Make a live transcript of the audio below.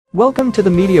Welcome to the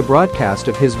media broadcast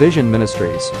of His Vision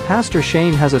Ministries. Pastor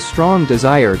Shane has a strong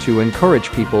desire to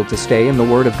encourage people to stay in the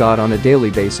Word of God on a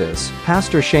daily basis.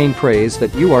 Pastor Shane prays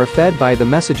that you are fed by the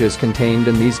messages contained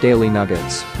in these daily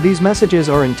nuggets. These messages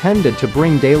are intended to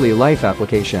bring daily life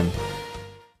application.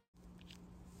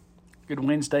 Good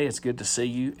Wednesday, it's good to see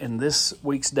you. In this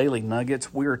week's Daily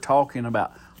Nuggets, we are talking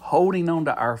about holding on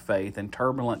to our faith in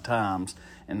turbulent times.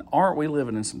 And aren't we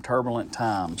living in some turbulent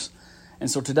times? And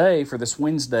so today, for this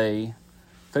Wednesday,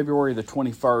 February the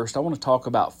 21st, I want to talk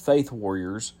about faith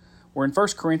warriors. We're in 1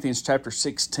 Corinthians chapter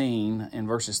 16, in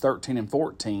verses 13 and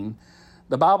 14.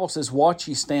 The Bible says, "Watch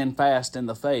ye stand fast in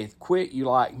the faith. Quit you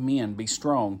like men, be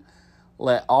strong.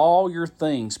 Let all your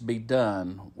things be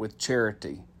done with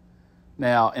charity."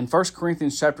 Now, in 1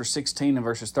 Corinthians chapter 16, and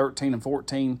verses 13 and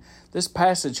 14, this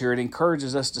passage here, it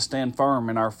encourages us to stand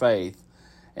firm in our faith.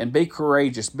 And be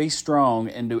courageous, be strong,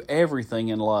 and do everything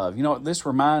in love. You know, this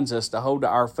reminds us to hold to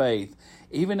our faith,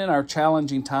 even in our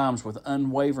challenging times, with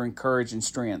unwavering courage and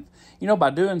strength. You know, by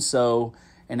doing so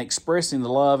and expressing the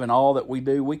love in all that we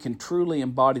do, we can truly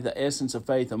embody the essence of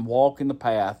faith and walk in the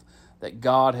path that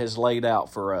God has laid out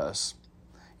for us.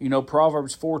 You know,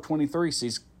 Proverbs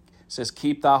 4:23 says,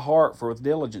 "Keep thy heart for with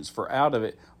diligence, for out of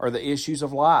it are the issues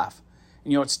of life."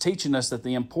 And, you know, it's teaching us that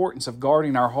the importance of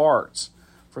guarding our hearts,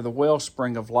 for the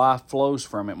wellspring of life flows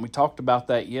from it. And we talked about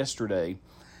that yesterday.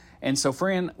 And so,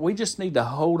 friend, we just need to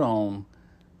hold on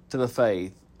to the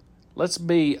faith. Let's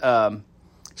be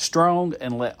strong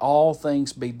and let all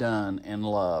things be done in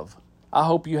love. I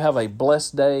hope you have a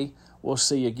blessed day. We'll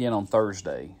see you again on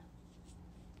Thursday.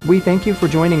 We thank you for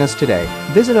joining us today.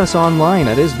 Visit us online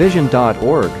at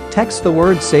isvision.org. Text the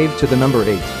word SAVE to the number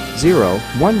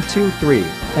 80123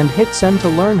 and hit send to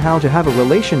learn how to have a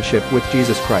relationship with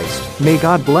Jesus Christ. May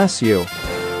God bless you.